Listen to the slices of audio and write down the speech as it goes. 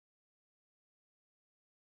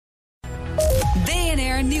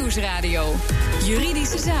BNR Nieuwsradio.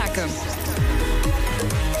 Juridische Zaken.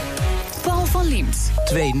 Paul van Liemt.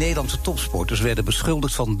 2 Nederlandse topsporters werden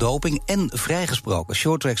beschuldigd van doping en vrijgesproken.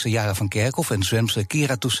 Shorttrackster Jara van Kerkhoff en zwemster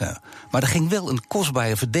Kira Toussaint. Maar er ging wel een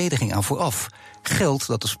kostbare verdediging aan vooraf. Geld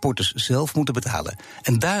dat de sporters zelf moeten betalen.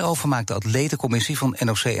 En daarover maakt de atletencommissie van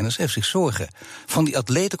NOC-NSF zich zorgen. Van die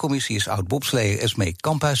atletencommissie is oud-bobsleer Esmee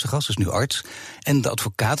Kamphuis de gast, is nu arts. En de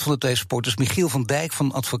advocaat van de 2 sporters, Michiel van Dijk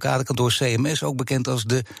van advocatenkantoor CMS, ook bekend als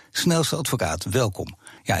de snelste advocaat. Welkom.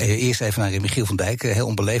 Ja, eerst even naar Michiel van Dijk, heel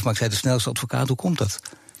onbeleefd, maar ik zei de snelste advocaat. Hoe komt dat?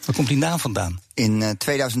 Waar komt die naam vandaan? In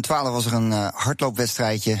 2012 was er een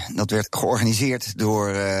hardloopwedstrijdje. Dat werd georganiseerd door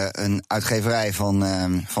een uitgeverij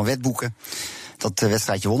van wetboeken. Dat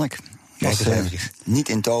wedstrijdje won ik. Niet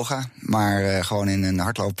in toga, maar gewoon in een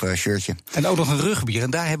hardloopshirtje. En ook nog een rugbier, en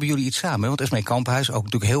daar hebben jullie iets samen. Want Esmee Kamphuis ook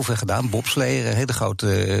natuurlijk heel veel gedaan. Bobsleer, hele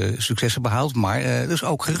grote successen behaald. Maar dus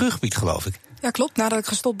ook gerugbied, geloof ik. Ja, klopt. Nadat ik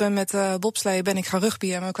gestopt ben met bobsleeën ben ik gaan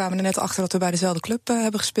rugbyen. En we kwamen er net achter dat we bij dezelfde club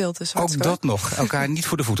hebben gespeeld. Dus ook dat nog. Elkaar niet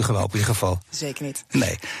voor de voeten gelopen in ieder geval. Zeker niet.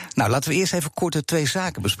 Nee. Nou, laten we eerst even kort de 2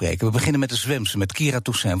 zaken bespreken. We beginnen met de zwemster, met Kira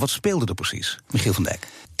Toussaint. Wat speelde er precies? Michiel van Dijk.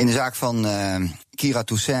 In de zaak van Kira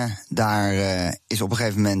Toussaint, daar is op een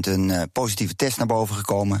gegeven moment een positieve test naar boven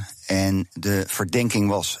gekomen. En de verdenking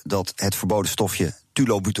was dat het verboden stofje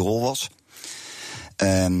Tulobuterol was.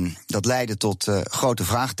 Dat leidde tot grote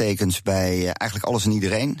vraagtekens bij eigenlijk alles en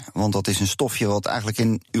iedereen. Want dat is een stofje wat eigenlijk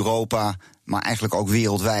in Europa, maar eigenlijk ook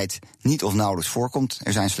wereldwijd, niet of nauwelijks voorkomt.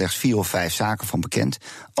 Er zijn slechts 4 of 5 zaken van bekend.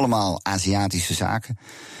 Allemaal Aziatische zaken.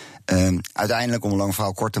 Uiteindelijk, om een lang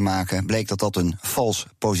verhaal kort te maken, bleek dat dat een vals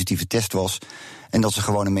positieve test was. En dat ze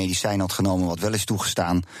gewoon een medicijn had genomen wat wel is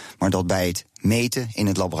toegestaan, maar dat bij het meten in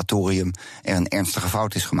het laboratorium er een ernstige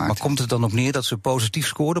fout is gemaakt. Maar komt het dan op neer dat ze positief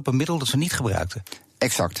scoorden op een middel dat ze niet gebruikten?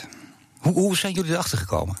 Exact. Hoe zijn jullie erachter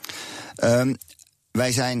gekomen?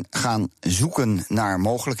 Wij zijn gaan zoeken naar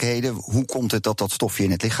mogelijkheden. Hoe komt het dat dat stofje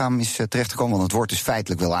in het lichaam is terechtgekomen? Want het wordt dus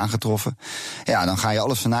feitelijk wel aangetroffen. Ja, dan ga je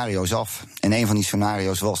alle scenario's af. En een van die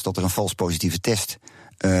scenario's was dat er een vals positieve test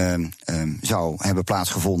zou hebben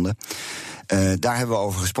plaatsgevonden. Daar hebben we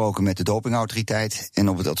over gesproken met de dopingautoriteit. En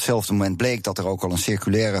op datzelfde moment bleek dat er ook al een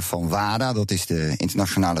circulaire van WADA, dat is de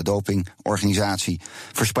internationale dopingorganisatie,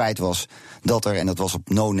 verspreid was. Dat er, en dat was op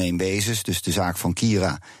no-name basis, dus de zaak van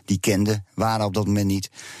Kira, die kende WADA op dat moment niet.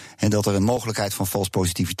 En dat er een mogelijkheid van vals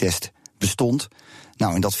positieve test bestond.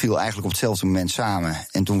 Nou, en dat viel eigenlijk op hetzelfde moment samen.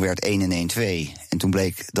 En toen werd 1 en 1 2. En toen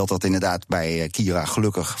bleek dat dat inderdaad bij Kira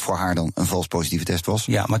gelukkig voor haar dan een vals positieve test was.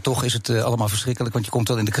 Ja, maar toch is het allemaal verschrikkelijk. Want je komt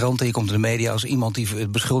wel in de kranten, je komt in de media als iemand die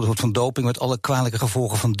beschuldigd wordt van doping, met alle kwalijke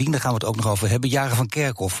gevolgen van dien. Daar gaan we het ook nog over hebben. Jara van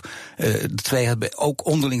Kerkhoff. De 2 hebben ook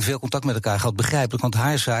onderling veel contact met elkaar gehad. Begrijpelijk, want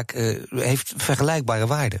haar zaak heeft vergelijkbare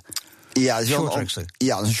waarden. Ja, dat is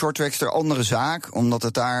een shorttrackster, andere zaak, omdat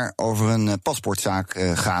het daar over een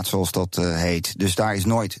paspoortzaak gaat, zoals dat heet. Dus daar is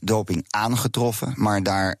nooit doping aangetroffen, maar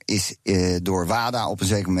daar is door WADA op een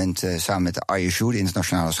zeker moment samen met de ISU, de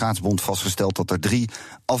Internationale Schaatsbond, vastgesteld dat er 3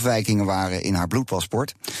 afwijkingen waren in haar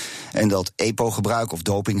bloedpaspoort. En dat EPO-gebruik of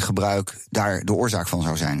dopinggebruik daar de oorzaak van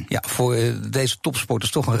zou zijn. Ja, voor deze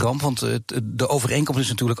topsporters toch een ramp, want de overeenkomst is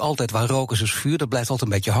natuurlijk altijd waar rook is vuur. Dat blijft altijd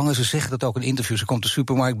een beetje hangen. Ze zeggen dat ook in interviews. Ze komt de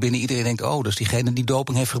supermarkt binnen, iedereen denkt, oh, dat is diegene die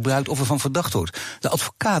doping heeft gebruikt of ervan verdacht wordt. De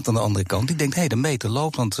advocaat aan de andere kant, die denkt, de meter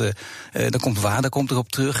loopt, want dan komt WADA erop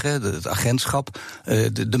terug, het agentschap.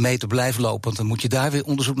 De meter blijft lopen, want dan moet je daar weer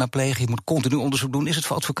onderzoek naar plegen. Je moet continu onderzoek doen. Is het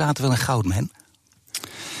voor advocaten wel een goudmijn?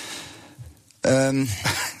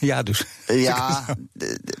 Ja, dus. Ja,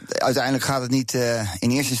 uiteindelijk gaat het niet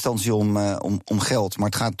in eerste instantie om geld. Maar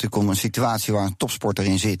het gaat natuurlijk om een situatie waar een topsporter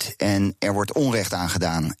in zit. En er wordt onrecht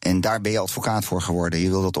aangedaan. En daar ben je advocaat voor geworden. Je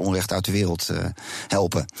wil dat onrecht uit de wereld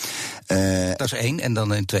helpen. Dat is 1. En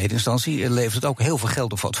dan in tweede instantie levert het ook heel veel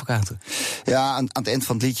geld op voor advocaten. Ja, aan het eind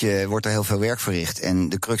van het liedje wordt er heel veel werk verricht. En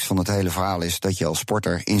de crux van het hele verhaal is dat je als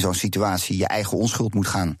sporter in zo'n situatie je eigen onschuld moet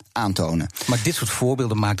gaan aantonen. Maar dit soort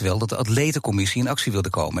voorbeelden maakt wel dat de atletencommissie in actie wilde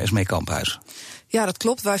komen. Esmee Kamphuis. Ja, dat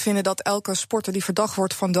klopt. Wij vinden dat elke sporter die verdacht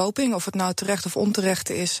wordt van doping, of het nou terecht of onterecht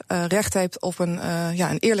is, recht heeft op een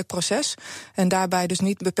eerlijk proces. En daarbij dus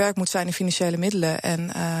niet beperkt moet zijn in financiële middelen. En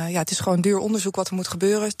het is gewoon duur onderzoek wat er moet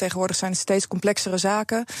gebeuren. Tegenwoordig zijn het steeds complexere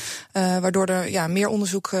zaken, waardoor er meer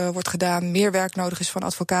onderzoek wordt gedaan, meer werk nodig is van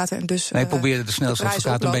advocaten. En dus hij probeerde de snelste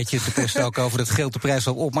advocaat een beetje te pesten ook over dat geld de prijs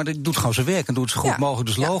al op. Maar dat doet gewoon zijn werk en doet het zo goed mogelijk.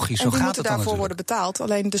 Dus logisch, zo gaat het dan natuurlijk. En die moeten daarvoor worden betaald.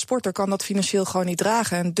 Alleen de sporter kan dat financieel gewoon niet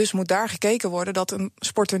dragen. En dus moet daar gekeken worden dat een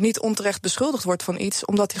sporter niet onterecht beschuldigd wordt van iets,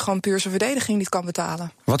 omdat hij gewoon puur zijn verdediging niet kan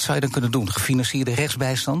betalen. Wat zou je dan kunnen doen? Gefinancierde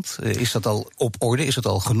rechtsbijstand? Is dat al op orde? Is het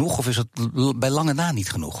al genoeg? Of is het bij lange na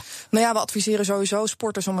niet genoeg? Nou ja, we adviseren sowieso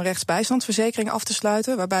sporters om een rechtsbijstandsverzekering af te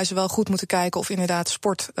sluiten, waarbij ze wel goed moeten kijken of inderdaad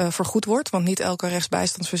sport vergoed wordt. Want niet elke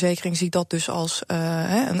rechtsbijstandsverzekering ziet dat dus als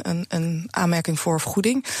een aanmerking voor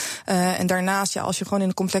vergoeding. En daarnaast, als je gewoon in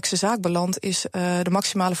een complexe zaak belandt, is de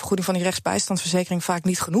maximale vergoeding van die rechtsbijstandsverzekering vaak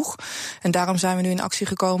niet genoeg. En daarom zijn we nu in actie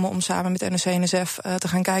gekomen om samen met NOC-NSF te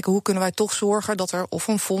gaan kijken hoe kunnen wij toch zorgen dat er of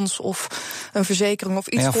een fonds of een verzekering of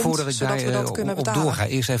iets komt, voordat ik zodat we dat kunnen betalen. Op doorga,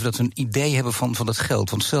 eerst even dat we een idee hebben van dat geld.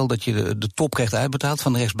 Want stel dat je de top krijgt uitbetaald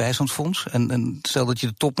van het rechtsbijstandsfonds en stel dat je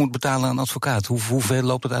de top moet betalen aan een advocaat. Hoeveel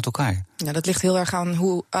loopt het uit elkaar? Ja, dat ligt heel erg aan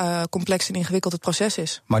hoe complex en ingewikkeld het proces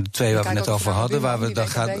is. Maar de twee waar we het net over hadden, waar we dan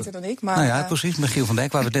gaan. Beter dan ik, maar, precies, Michiel van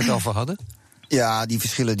Dijk, waar we het net over hadden. Ja, die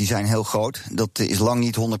verschillen die zijn heel groot. Dat is lang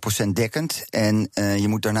niet 100% dekkend. En je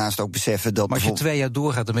moet daarnaast ook beseffen dat. Maar als je 2 jaar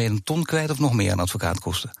doorgaat, dan ben je een ton kwijt of nog meer aan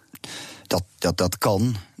advocaatkosten? Dat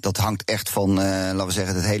kan. Dat hangt echt van, laten we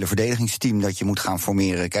zeggen, het hele verdedigingsteam dat je moet gaan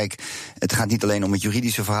formeren. Kijk, het gaat niet alleen om het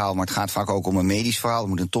juridische verhaal, maar het gaat vaak ook om een medisch verhaal. Er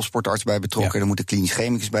moet een topsportarts bij betrokken, er moet een klinisch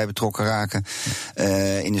chemicus bij betrokken raken.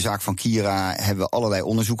 In de zaak van Kira hebben we allerlei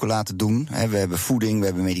onderzoeken laten doen. We hebben voeding, we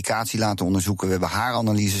hebben medicatie laten onderzoeken, we hebben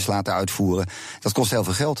haaranalyses laten uitvoeren. Dat kost heel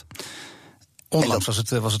veel geld. Onlangs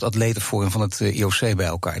was het atletenforum van het IOC bij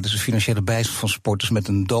elkaar. Dus de financiële bijstand van sporters met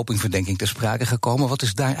een dopingverdenking ter sprake gekomen. Wat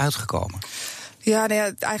is daar uitgekomen? Ja,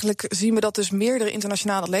 eigenlijk zien we dat dus meerdere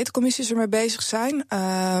internationale atletencommissies ermee bezig zijn. We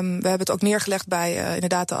hebben het ook neergelegd bij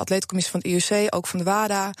inderdaad de atletencommissie van het IOC, ook van de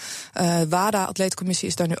WADA. WADA-atletencommissie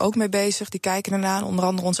is daar nu ook mee bezig. Die kijken ernaar. Onder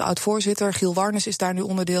andere onze oud-voorzitter, Giel Warnes, is daar nu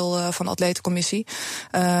onderdeel van de atletencommissie.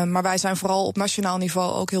 Maar wij zijn vooral op nationaal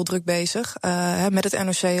niveau ook heel druk bezig met het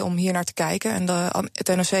NOC om hier naar te kijken. En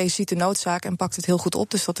het NOC ziet de noodzaak en pakt het heel goed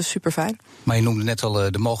op, dus dat is super fijn. Maar je noemde net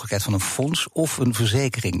al de mogelijkheid van een fonds of een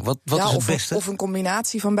verzekering. Wat is het beste? Of een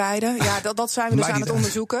combinatie van beide. Ja, dat zijn we dus aan het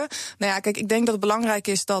onderzoeken. Nou ja, kijk, ik denk dat het belangrijk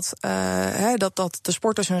is dat de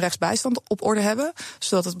sporters hun rechtsbijstand op orde hebben,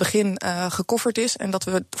 zodat het begin gekofferd is en dat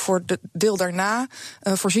we voor de deel daarna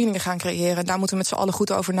voorzieningen gaan creëren. En daar moeten we met z'n allen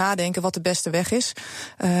goed over nadenken wat de beste weg is.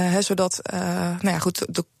 Zodat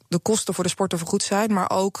de kosten voor de sporter vergoed zijn, maar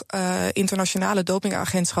ook internationale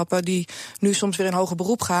dopingagentschappen die nu soms weer in hoger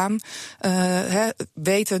beroep gaan,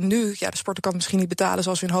 weten nu, de sporter kan het misschien niet betalen,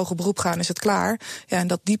 zoals we in hoger beroep gaan, is het klaar. Ja, en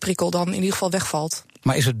dat die prikkel dan in ieder geval wegvalt.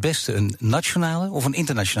 Maar is het beste een nationale of een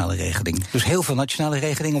internationale regeling? Dus heel veel nationale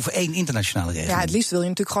regelingen of 1 internationale regeling? Ja, het liefst wil je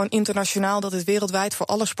natuurlijk gewoon internationaal dat het wereldwijd voor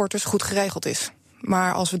alle sporters goed geregeld is.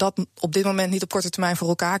 Maar als we dat op dit moment niet op korte termijn voor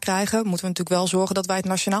elkaar krijgen, moeten we natuurlijk wel zorgen dat wij het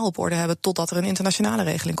nationaal op orde hebben, totdat er een internationale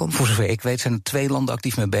regeling komt. Voor zover ik weet zijn er 2 landen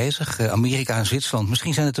actief mee bezig, Amerika en Zwitserland.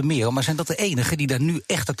 Misschien zijn het er meer, maar zijn dat de enigen die daar nu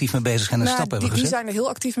echt actief mee bezig zijn en stappen hebben gezet? Die zijn er heel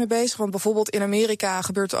actief mee bezig, want bijvoorbeeld in Amerika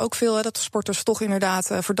gebeurt er ook veel, dat de sporters toch inderdaad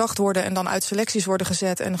verdacht worden en dan uit selecties worden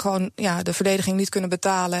gezet en gewoon de verdediging niet kunnen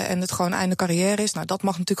betalen en het gewoon einde carrière is. Nou, dat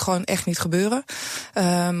mag natuurlijk gewoon echt niet gebeuren.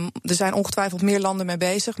 Er zijn ongetwijfeld meer landen mee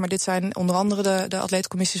bezig, maar dit zijn onder andere de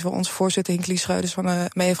atletencommissies waar onze voorzitter Hinckley Schreuders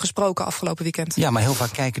mee heeft gesproken afgelopen weekend. Ja, maar heel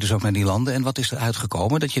vaak kijken dus ook naar die landen. En wat is er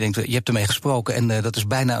uitgekomen? Dat je denkt, je hebt ermee gesproken en dat is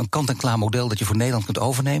bijna een kant-en-klaar model dat je voor Nederland kunt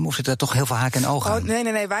overnemen? Of zit er toch heel veel haken en ogen aan?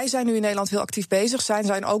 Nee. Wij zijn nu in Nederland heel actief bezig.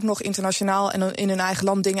 Zijn ook nog internationaal en in hun eigen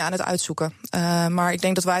land dingen aan het uitzoeken. Maar ik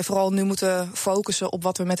denk dat wij vooral nu moeten focussen op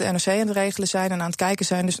wat we met de NOC aan het regelen zijn en aan het kijken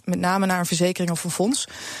zijn. Dus met name naar een verzekering of een fonds.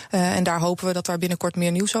 En daar hopen we dat daar binnenkort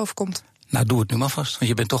meer nieuws over komt. Nou, doe het nu maar vast, want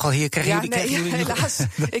je bent toch al hier. Helaas.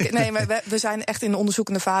 Maar we zijn echt in de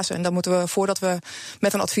onderzoekende fase. En dan moeten we, voordat we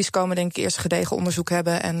met een advies komen, denk ik eerst een gedegen onderzoek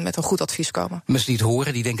hebben en met een goed advies komen. Mensen die het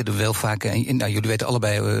horen, die denken er wel vaak, jullie weten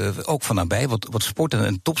allebei ook van nabij, wat sport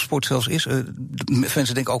en topsport zelfs is.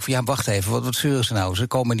 Mensen denken ook van, wacht even, wat zeuren ze nou? Ze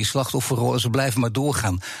komen in die slachtofferrol en ze blijven maar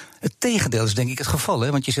doorgaan. Het tegendeel is denk ik het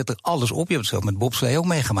geval, want je zet er alles op. Je hebt het zelf met bobslee ook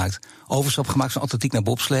meegemaakt. Overstap gemaakt van atletiek naar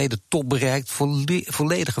bobslee, de top bereikt,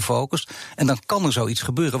 volledig gefocust. En dan kan er zoiets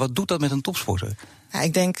gebeuren. Wat doet dat met een topsporter? Ja,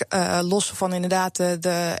 ik denk, los van inderdaad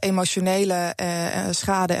de emotionele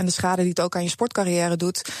schade en de schade die het ook aan je sportcarrière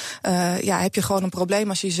doet, heb je gewoon een probleem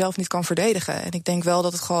als je jezelf niet kan verdedigen. En ik denk wel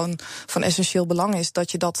dat het gewoon van essentieel belang is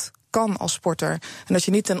dat je dat kan als sporter. En dat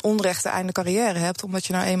je niet ten onrechte einde carrière hebt, omdat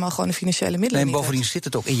je nou eenmaal gewoon de financiële middelen niet bovendien hebt. Zit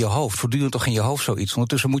het ook in je hoofd, voortdurend toch in je hoofd zoiets.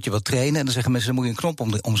 Ondertussen moet je wat trainen en dan zeggen mensen, dan moet je een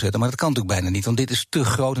knop omzetten. Maar dat kan natuurlijk bijna niet, want dit is te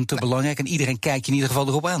groot en te belangrijk en iedereen kijkt je in ieder geval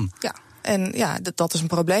erop aan. Ja. En ja, dat is een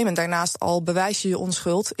probleem. En daarnaast al bewijs je je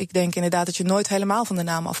onschuld. Ik denk inderdaad dat je nooit helemaal van de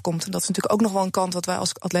naam afkomt. En dat is natuurlijk ook nog wel een kant wat wij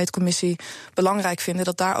als atleetcommissie belangrijk vinden.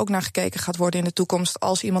 Dat daar ook naar gekeken gaat worden in de toekomst.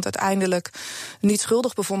 Als iemand uiteindelijk niet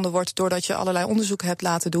schuldig bevonden wordt doordat je allerlei onderzoeken hebt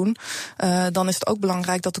laten doen, dan is het ook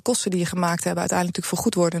belangrijk dat de kosten die je gemaakt hebben uiteindelijk natuurlijk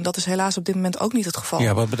vergoed worden. En dat is helaas op dit moment ook niet het geval.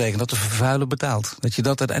 Ja, wat betekent dat de vervuiler betaalt? Dat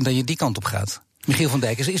je die kant op gaat? Michiel van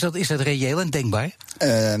Dijk, is dat reëel en denkbaar?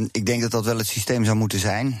 Ik denk dat dat wel het systeem zou moeten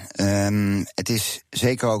zijn. Het is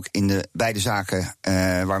zeker ook in de beide zaken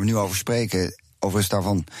waar we nu over spreken. Overigens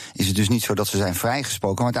daarvan is het dus niet zo dat ze zijn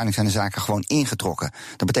vrijgesproken, maar uiteindelijk zijn de zaken gewoon ingetrokken.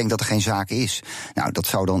 Dat betekent dat er geen zaak is. Nou, dat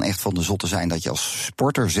zou dan echt van de zotte zijn dat je als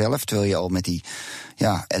sporter zelf, terwijl je al met die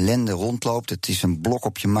ellende rondloopt. Het is een blok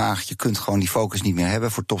op je maag. Je kunt gewoon die focus niet meer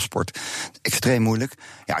hebben voor topsport. Extreem moeilijk.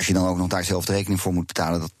 Ja, als je dan ook nog daar zelf de rekening voor moet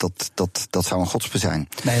betalen, dat zou een godspe zijn.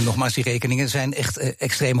 Nee, nogmaals, die rekeningen zijn echt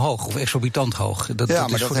extreem hoog of exorbitant hoog. Dat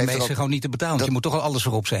is voor de meesten gewoon niet te betalen. Je moet toch al alles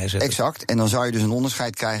erop zij zetten. Exact. En dan zou je dus een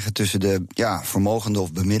onderscheid krijgen tussen de vermogende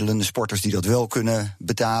of bemiddelende sporters die dat wel kunnen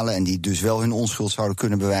betalen en die dus wel hun onschuld zouden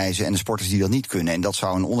kunnen bewijzen, en de sporters die dat niet kunnen. En dat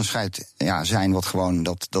zou een onderscheid zijn wat gewoon,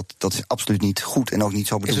 dat is absoluut niet goed en ook niet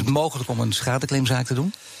zo bedoeld. Is het mogelijk om een schadeclaimzaak te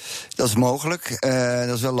doen? Dat is mogelijk.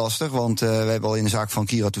 Dat is wel lastig, want we hebben al in de zaak van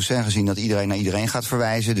Kira Toussaint gezien dat iedereen naar iedereen gaat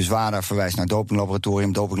verwijzen. Dus WADA verwijst naar het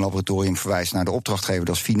dopinglaboratorium, dopinglaboratorium verwijst naar de opdrachtgever,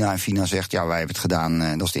 dat is FINA. En FINA zegt, wij hebben het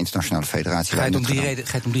gedaan, dat is de internationale federatie. Ga je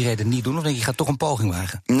het om die reden niet doen, of denk je gaat toch een poging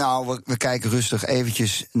wagen? Nou, we kijken rustig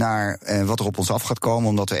eventjes naar wat er op ons af gaat komen,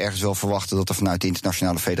 omdat we ergens wel verwachten dat er vanuit de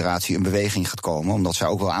internationale federatie een beweging gaat komen, omdat zij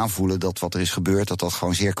ook wel aanvoelen dat wat er is gebeurd, dat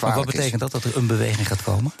gewoon zeer kwalijk is. Wat betekent dat er een beweging gaat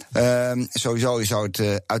komen? Sowieso zou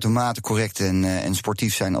het uitermate correct en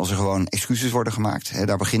sportief zijn als er gewoon excuses worden gemaakt.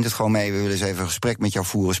 Daar begint het gewoon mee. We willen eens even een gesprek met jou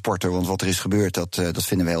voeren, sporter, want wat er is gebeurd, dat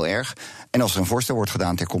vinden we heel erg. En als er een voorstel wordt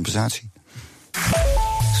gedaan ter compensatie.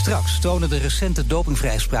 Straks tonen de recente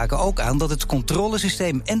dopingvrijspraken ook aan dat het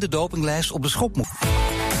controlesysteem en de dopinglijst op de schop moeten.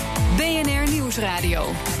 BNR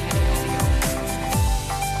Nieuwsradio.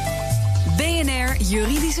 BNR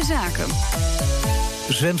Juridische Zaken.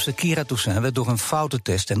 Zwemster Kira Toussaint werd door een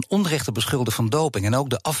foutentest en onrechte beschuldigd van doping. En ook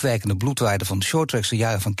de afwijkende bloedwaarde van de shorttrackster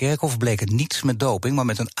Jara van Kerkhoff bleken niets met doping, maar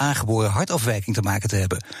met een aangeboren hartafwijking te maken te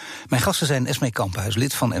hebben. Mijn gasten zijn Esmee Kamphuis,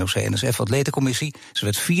 lid van NOC-NSF Atletencommissie. Ze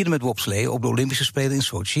werd vierde met bobslee op de Olympische Spelen in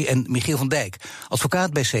Sochi. En Michiel van Dijk,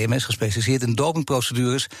 advocaat bij CMS, gespecialiseerd in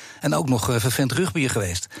dopingprocedures en ook nog vervent rugbyer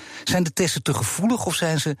geweest. Zijn de testen te gevoelig of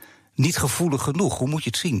zijn ze niet gevoelig genoeg? Hoe moet je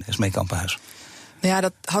het zien, Esmee Kamphuis? Ja,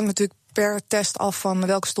 dat hangt natuurlijk per test af van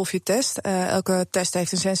welke stof je test. Elke test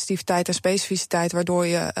heeft een sensitiviteit en specificiteit, waardoor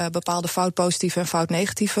je bepaalde foutpositieve en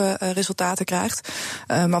foutnegatieve resultaten krijgt.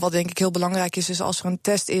 Maar wat denk ik heel belangrijk is als er een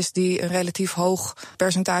test is die een relatief hoog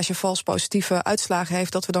percentage vals positieve uitslagen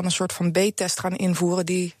heeft, dat we dan een soort van B-test gaan invoeren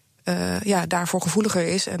die daarvoor gevoeliger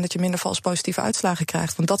is en dat je minder vals positieve uitslagen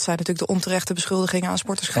krijgt. Want dat zijn natuurlijk de onterechte beschuldigingen aan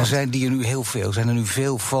sporters. En zijn die er nu heel veel? Zijn er nu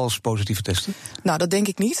veel vals positieve testen? Nou, dat denk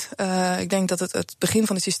ik niet. Ik denk dat het begin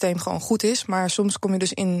van het systeem gewoon goed is. Maar soms kom je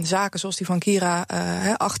dus in zaken zoals die van Kira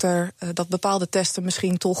achter dat bepaalde testen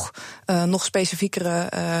misschien toch nog specifiekere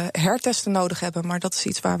hertesten nodig hebben. Maar dat is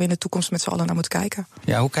iets waar we in de toekomst met z'n allen naar moeten kijken.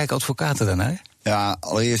 Ja, hoe kijken advocaten daarnaar? Ja,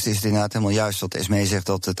 allereerst is het inderdaad helemaal juist wat Esmee zegt,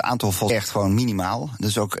 dat het aantal valt echt gewoon minimaal. Dat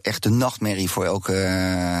is ook echt de nachtmerrie voor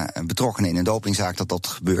elke betrokkenen in een dopingzaak dat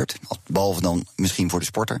gebeurt. Behalve dan misschien voor de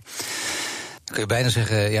sporter. Dan kun je bijna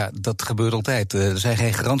zeggen, dat gebeurt altijd. Er zijn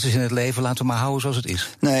geen garanties in het leven, laten we maar houden zoals het is.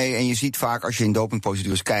 Nee, en je ziet vaak als je in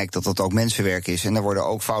dopingprocedures kijkt dat dat ook mensenwerk is. En daar worden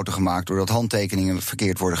ook fouten gemaakt doordat handtekeningen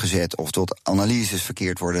verkeerd worden gezet of dat analyses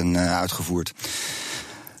verkeerd worden uitgevoerd.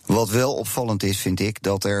 Wat wel opvallend is, vind ik,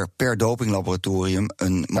 dat er per dopinglaboratorium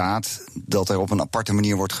dat er op een aparte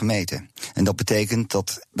manier wordt gemeten. En dat betekent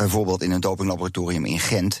dat bijvoorbeeld in een dopinglaboratorium in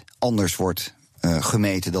Gent anders wordt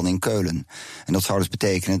gemeten dan in Keulen. En dat zou dus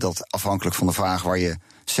betekenen dat afhankelijk van de vraag waar je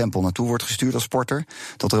sample naartoe wordt gestuurd als sporter,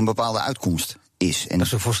 dat er een bepaalde uitkomst is. En dat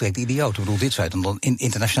is een volstrekt idioot. Ik bedoel, dit zou je dan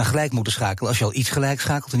internationaal gelijk moeten schakelen. Als je al iets gelijk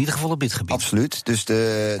schakelt, in ieder geval op dit gebied. Absoluut. Dus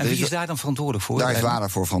en wie is daar dan verantwoordelijk voor? Daar is WADA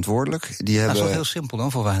voor verantwoordelijk. Dat is wel heel simpel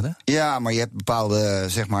dan voor WADA? Ja, maar je hebt bepaalde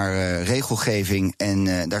regelgeving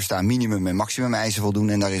en daar staan minimum- en maximumeisen voldoen.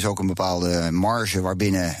 En daar is ook een bepaalde marge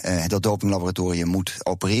waarbinnen dat dopinglaboratorium moet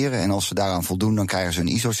opereren. En als ze daaraan voldoen, dan krijgen ze een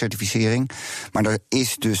ISO-certificering. Maar er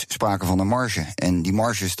is dus sprake van een marge. En die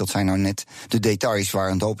marges, dat zijn nou net de details waar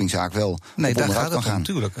een dopingzaak wel gaat het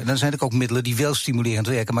natuurlijk. En dan zijn er ook middelen die wel stimulerend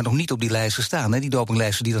werken, maar nog niet op die lijsten staan. Die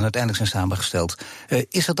dopinglijsten die dan uiteindelijk zijn samengesteld.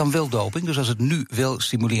 Is dat dan wel doping? Dus als het nu wel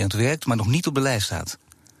stimulerend werkt, maar nog niet op de lijst staat?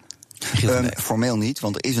 Formeel niet,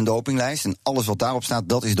 want er is een dopinglijst en alles wat daarop staat,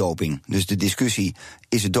 dat is doping. Dus de discussie,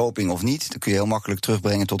 is het doping of niet, dat kun je heel makkelijk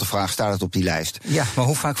terugbrengen tot de vraag, staat het op die lijst? Ja, maar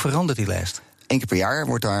hoe vaak verandert die lijst? 1 keer per jaar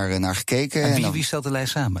wordt daar naar gekeken. En wie stelt de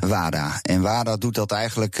lijst samen? WADA. En WADA doet dat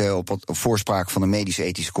eigenlijk op voorspraak van de medische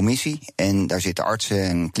ethische commissie. En daar zitten artsen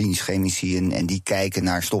en klinisch chemici in. En die kijken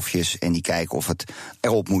naar stofjes en die kijken of het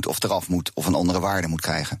erop moet of eraf moet of een andere waarde moet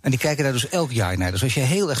krijgen. En die kijken daar dus elk jaar naar. Dus als je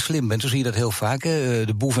heel erg slim bent, dan zie je dat heel vaak.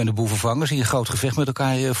 De boeven en de boevenvangers, zie je een groot gevecht met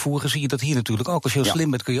elkaar voeren. Zie je dat hier natuurlijk ook. Als je heel slim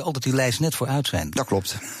bent, kun je altijd die lijst net vooruit zijn. Dat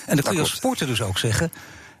klopt. En dan kun je als sporter dus ook zeggen,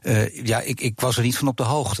 ik was er niet van op de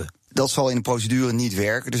hoogte. Dat zal in de procedure niet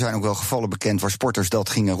werken. Er zijn ook wel gevallen bekend waar sporters dat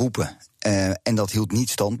gingen roepen. En dat hield niet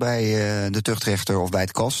stand bij de tuchtrechter of bij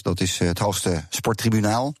het CAS. Dat is het hoogste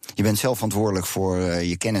sporttribunaal. Je bent zelf verantwoordelijk voor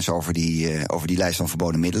je kennis over die lijst van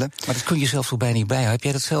verboden middelen. Maar dat kun je zelf toch bijna niet bij. Heb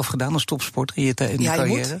jij dat zelf gedaan als topsporter in je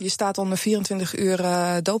carrière? Je staat onder 24 uur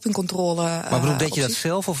dopingcontrole. Maar bedoel, deed je dat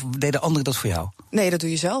zelf of deden anderen dat voor jou? Nee, dat doe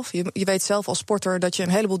je zelf. Je weet zelf als sporter dat je een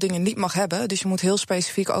heleboel dingen niet mag hebben. Dus je moet heel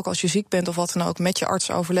specifiek, ook als je ziek bent of wat dan ook, met je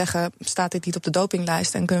arts overleggen, staat dit niet op de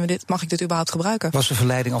dopinglijst en mag ik dit überhaupt gebruiken? Was de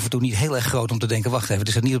verleiding af en toe niet heel erg groot om te denken, wacht even, het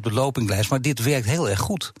is er niet op de dopinglijst, maar dit werkt heel erg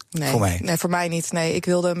goed voor mij? Nee, voor mij niet. Nee, ik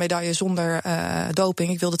wilde een medaille zonder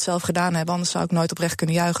doping. Ik wilde het zelf gedaan hebben, anders zou ik nooit oprecht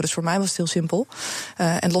kunnen juichen. Dus voor mij was het heel simpel.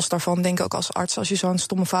 En los daarvan denk ik ook als arts, als je zo'n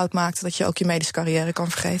stomme fout maakt, dat je ook je medische carrière kan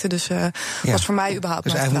vergeten. Dus was voor mij überhaupt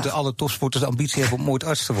dus eigenlijk moeten alle topsporters de ambitie hebben om ooit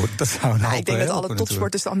arts te worden. Dat zou ik denk dat alle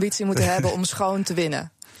topsporters de ambitie moeten hebben om schoon te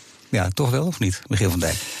winnen. Ja, toch wel of niet, Michiel van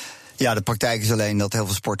Dijk? Ja, de praktijk is alleen dat heel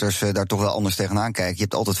veel sporters daar toch wel anders tegenaan kijken. Je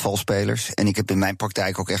hebt altijd valspelers. En ik heb in mijn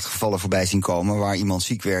praktijk ook echt gevallen voorbij zien komen waar iemand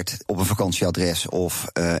ziek werd op een vakantieadres of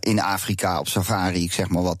in Afrika op safari, ik zeg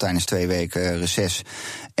maar wat, tijdens 2 weken reces.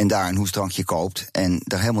 En daar een hoestdrankje koopt en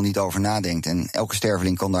daar helemaal niet over nadenkt. En elke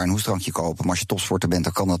sterveling kan daar een hoestdrankje kopen. Maar als je topsporter bent,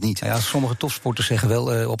 dan kan dat niet. Ja, sommige topsporters zeggen wel,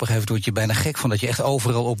 op een gegeven moment word je bijna gek van dat je echt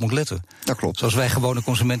overal op moet letten. Dat klopt. Zoals wij gewone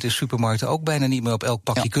consumenten in supermarkten ook bijna niet meer op elk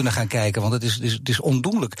pakje kunnen gaan kijken. Want het is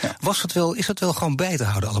ondoenlijk. Ja. Is dat wel gewoon bij te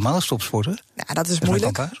houden allemaal als topsporter? Ja, dat is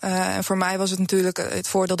moeilijk. En voor mij was het natuurlijk het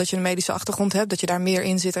voordeel dat je een medische achtergrond hebt, dat je daar meer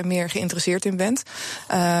in zit en meer geïnteresseerd in bent.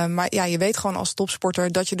 Maar ja, je weet gewoon als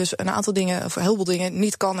topsporter dat je dus een aantal dingen, of heel veel dingen,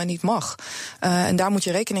 niet kan en niet mag. En daar moet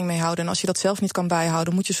je rekening mee houden. En als je dat zelf niet kan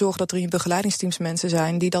bijhouden, moet je zorgen dat er in je begeleidingsteams mensen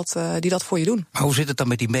zijn die dat voor je doen. Maar hoe zit het dan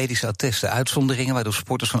met die medische attesten, uitzonderingen waardoor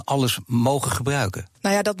sporters van alles mogen gebruiken?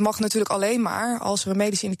 Nou ja, dat mag natuurlijk alleen maar als er een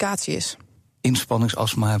medische indicatie is.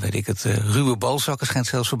 Inspanningsastma, weet ik het, ruwe balzakken schijnt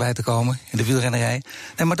zelfs voorbij te komen in de wielrennerij.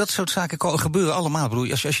 Nee, maar dat soort zaken gebeuren allemaal. Ik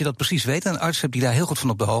bedoel, als je dat precies weet en een arts hebt die daar heel goed van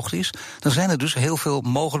op de hoogte is, dan zijn er dus heel veel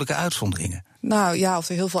mogelijke uitzonderingen. Nou ja, of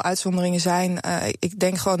er heel veel uitzonderingen zijn. Ik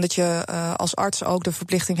denk gewoon dat je als arts ook de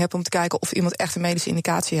verplichting hebt om te kijken of iemand echt een medische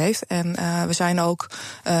indicatie heeft. En we zijn ook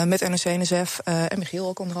met NOC-NSF en Michiel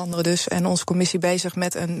ook onder andere dus en onze commissie bezig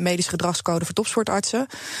met een medische gedragscode voor topsportartsen.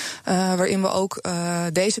 Waarin we ook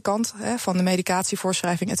deze kant van de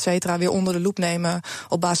medicatievoorschrijving, et cetera, weer onder de loep nemen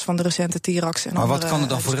op basis van de recente TIRAX. En maar wat kan er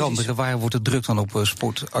dan veranderen? Waar wordt de druk dan op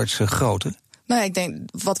sportartsen groter? Nou ja, ik denk,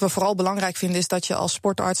 wat we vooral belangrijk vinden is dat je als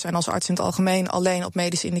sportarts en als arts in het algemeen alleen op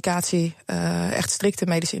medische indicatie, echt strikte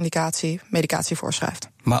medische medicatie voorschrijft.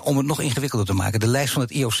 Maar om het nog ingewikkelder te maken, de lijst van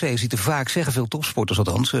het IOC ziet er vaak, zeggen veel topsporters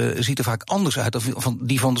althans, ziet er vaak anders uit dan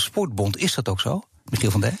die van de Sportbond. Is dat ook zo,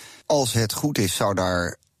 Michiel van Dijk? Als het goed is, zou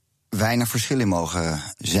daar weinig verschil in mogen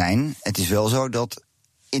zijn. Het is wel zo dat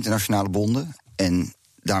internationale bonden en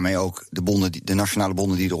daarmee ook de nationale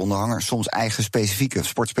bonden die eronder hangen, soms eigen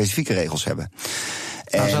sportspecifieke regels hebben.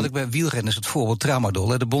 Nou zat ik bij wielrenners het voorbeeld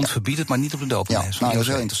Tramadol. De bond verbiedt het, maar niet op de dopinglijst. Ja, nou, dat is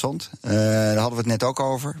heel interessant. Daar hadden we het net ook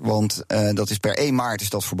over. Want dat is per 1 maart is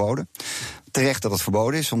dat verboden. Terecht dat het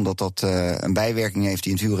verboden is, omdat dat een bijwerking heeft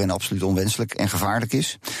die in het wielrennen absoluut onwenselijk en gevaarlijk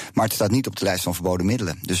is. Maar het staat niet op de lijst van verboden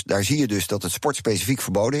middelen. Dus daar zie je dus dat het sportspecifiek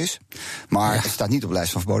verboden is, maar het staat niet op de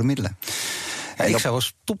lijst van verboden middelen. Ik zou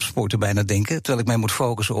als topsporter bijna denken, terwijl ik mij moet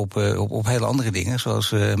focussen op hele andere dingen, zoals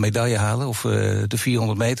medaille halen of de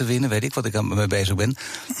 400 meter winnen, weet ik wat ik aan mee bezig ben.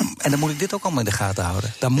 En dan moet ik dit ook allemaal in de gaten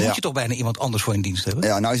houden. Daar moet je toch bijna iemand anders voor in dienst hebben?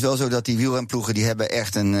 Ja, nou is wel zo dat die wielrenploegen, die hebben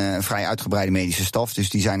echt een vrij uitgebreide medische staf, dus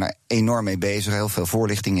die zijn daar enorm mee bezig. Heel veel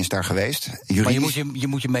voorlichting is daar geweest. Maar je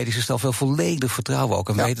moet je medische staf wel volledig vertrouwen ook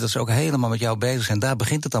en weten dat ze ook helemaal met jou bezig zijn. Daar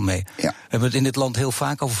begint het dan mee. Ja. We hebben het in dit land heel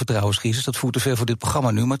vaak over vertrouwenscrisis. Dat voert te veel voor dit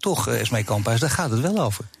programma nu, maar toch, Esmee Kamphuis, daar gaat het wel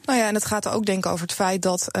over. Nou ja, en het gaat er ook denk ik over het feit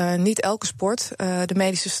dat niet elke sport de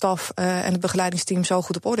medische staf en het begeleidingsteam zo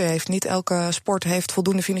goed op orde heeft. Niet elke sport heeft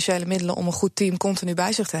voldoende financiële middelen om een goed team continu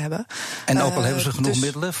bij zich te hebben. En ook al hebben ze genoeg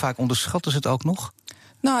middelen, vaak onderschatten ze het ook nog?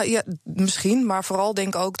 Nou ja, misschien, maar vooral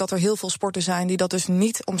denk ik ook dat er heel veel sporten zijn die dat dus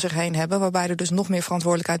niet om zich heen hebben, waarbij er dus nog meer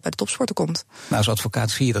verantwoordelijkheid bij de topsporter komt. Nou, als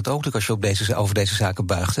advocaat zie je dat ook als je over deze zaken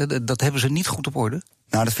buigt. Hè? Dat hebben ze niet goed op orde.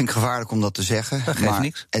 Nou, dat vind ik gevaarlijk om dat te zeggen. Dat geeft maar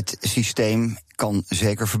niks. Het systeem kan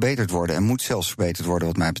zeker verbeterd worden en moet zelfs verbeterd worden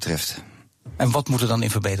wat mij betreft. En wat moet er dan in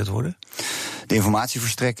verbeterd worden? De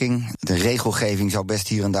informatieverstrekking, de regelgeving zou best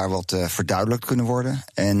hier en daar wat verduidelijkt kunnen worden.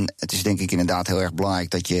 En het is denk ik inderdaad heel erg belangrijk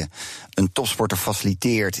dat je een topsporter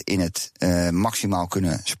faciliteert in het maximaal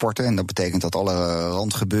kunnen sporten. En dat betekent dat alle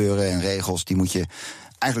randgebeuren en regels, die moet je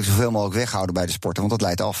eigenlijk zoveel mogelijk weghouden bij de sporten, want dat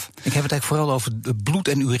leidt af. Ik heb het eigenlijk vooral over bloed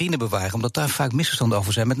en urine bewaren, omdat daar vaak misverstanden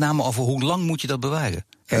over zijn. Met name over hoe lang moet je dat bewaren.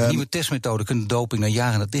 Kijk, nieuwe testmethoden kunnen doping na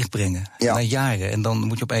jaren naar dicht brengen. Ja. Na jaren. En dan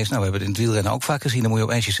moet je opeens, we hebben het in het wielrennen ook vaak gezien, dan moet je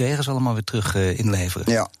opeens je zegens allemaal weer terug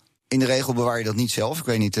inleveren. Ja. In de regel bewaar je dat niet zelf. Ik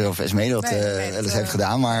weet niet of Esmee dat wel eens heeft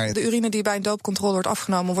gedaan. Maar de urine die bij een doopcontrole wordt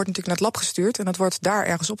afgenomen, wordt natuurlijk naar het lab gestuurd. En dat wordt daar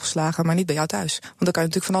ergens opgeslagen, maar niet bij jou thuis. Want daar kan je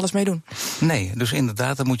natuurlijk van alles mee doen. Nee, dus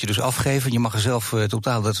inderdaad, dat moet je dus afgeven. Je mag er zelf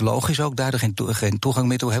totaal, dat is logisch ook, daar geen toegang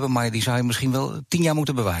meer toe hebben. Maar die zou je misschien wel 10 jaar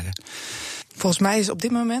moeten bewaren. Volgens mij is op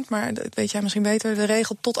dit moment, maar dat weet jij misschien beter, de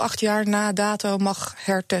regel tot 8 jaar na dato mag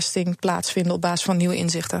hertesting plaatsvinden op basis van nieuwe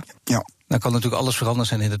inzichten. Ja. Dan kan natuurlijk alles veranderd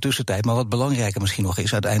zijn in de tussentijd. Maar wat belangrijker misschien nog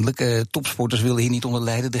is uiteindelijk, topsporters willen hier niet onder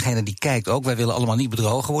lijden. Degene die kijkt ook, wij willen allemaal niet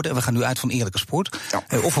bedrogen worden. En we gaan nu uit van eerlijke sport.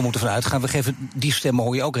 Ja. Of we moeten vanuit gaan, we geven, die stemmen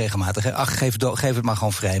hoor je ook regelmatig. Hè. Ach, geef het maar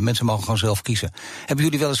gewoon vrij. Mensen mogen gewoon zelf kiezen. Hebben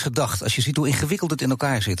jullie wel eens gedacht, als je ziet hoe ingewikkeld het in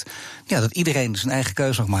elkaar zit, ja, dat iedereen zijn eigen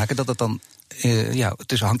keuze mag maken, dat het dan,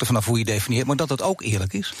 het hangt er vanaf hoe je definieert, maar dat het ook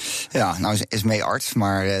eerlijk is? Ja, nou is mee arts,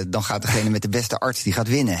 maar dan gaat degene met de beste arts, die gaat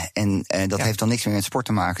winnen. En dat heeft dan niks meer met sport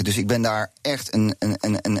te maken. Dus ik ben daar echt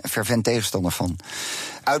een fervent tegenstander van.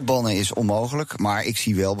 Uitbannen is onmogelijk, maar ik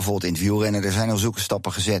zie wel bijvoorbeeld in het wielrennen, er zijn al zulke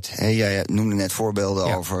stappen gezet. Jij noemde net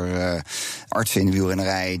voorbeelden over artsen in de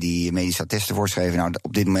wielrennerij die medische attesten voorschreven. Nou,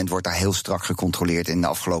 op dit moment wordt daar heel strak gecontroleerd. In de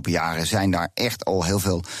afgelopen jaren zijn daar echt al heel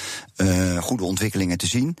veel goede ontwikkelingen te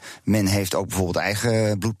zien. Men heeft ook bijvoorbeeld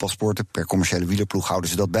eigen bloedpaspoorten. Per commerciële wielerploeg houden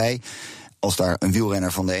ze dat bij. Als daar een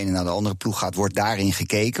wielrenner van de ene naar de andere ploeg gaat, wordt daarin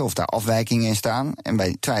gekeken of daar afwijkingen in staan. En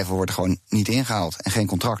bij twijfel wordt er gewoon niet ingehaald en geen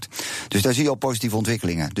contract. Dus daar zie je al positieve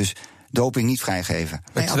ontwikkelingen. Dus doping niet vrijgeven.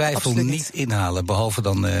 Bij twijfel niet inhalen, behalve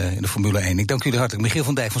dan in de Formule 1. Ik dank jullie hartelijk. Michiel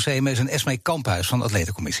van Dijk van CMS en Esmee Kamphuis van de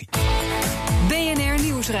Atletencommissie. BNR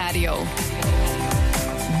Nieuwsradio.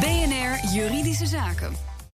 BNR Juridische Zaken.